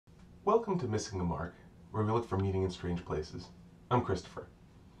Welcome to Missing the Mark, where we look for meaning in strange places. I'm Christopher.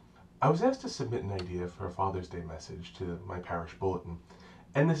 I was asked to submit an idea for a Father's Day message to my parish bulletin,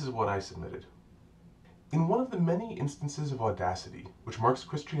 and this is what I submitted. In one of the many instances of audacity which marks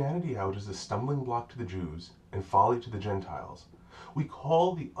Christianity out as a stumbling block to the Jews and folly to the Gentiles, we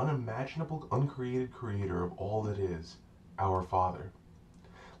call the unimaginable, uncreated Creator of all that is, our Father.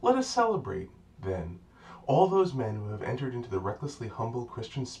 Let us celebrate, then, all those men who have entered into the recklessly humble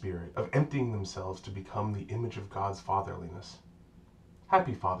Christian spirit of emptying themselves to become the image of God's fatherliness.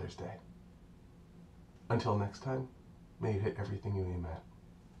 Happy Father's Day. Until next time, may you hit everything you aim at.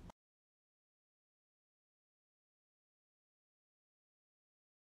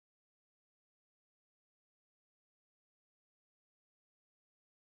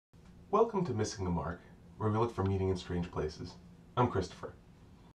 Welcome to Missing the Mark, where we look for meaning in strange places. I'm Christopher.